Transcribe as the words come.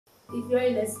if you're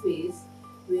in a space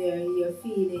where you're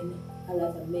feeling a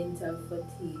lot of mental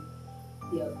fatigue,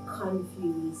 you're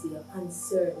confused, you're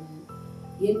uncertain,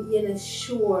 you're not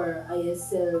sure of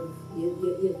yourself,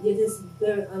 you're just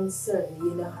very uncertain,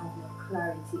 you don't have no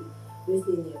clarity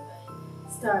within your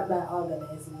mind, start by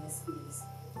organizing your space.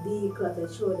 Declutter,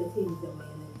 throw the things that may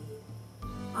not need.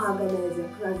 Organize your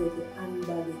closet, your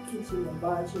handbag, your kitchen, your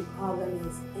bathroom,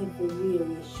 organize everywhere,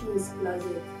 your shoes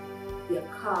closet, your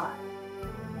car.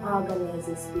 Organize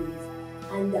your space.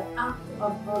 And the act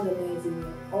of organizing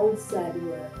your outside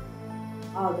world,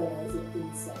 organize your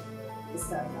inside world. You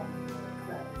start having more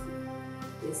clarity.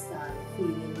 You start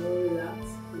feeling more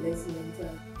relaxed, less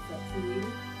mental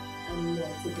fatigue, and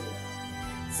more together.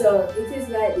 So it is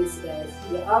like this, guys.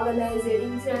 You organize your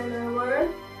internal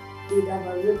world, it have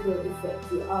a ripple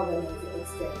effect. You organize the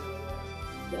external world.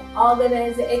 You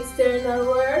organize the external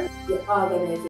world, you organize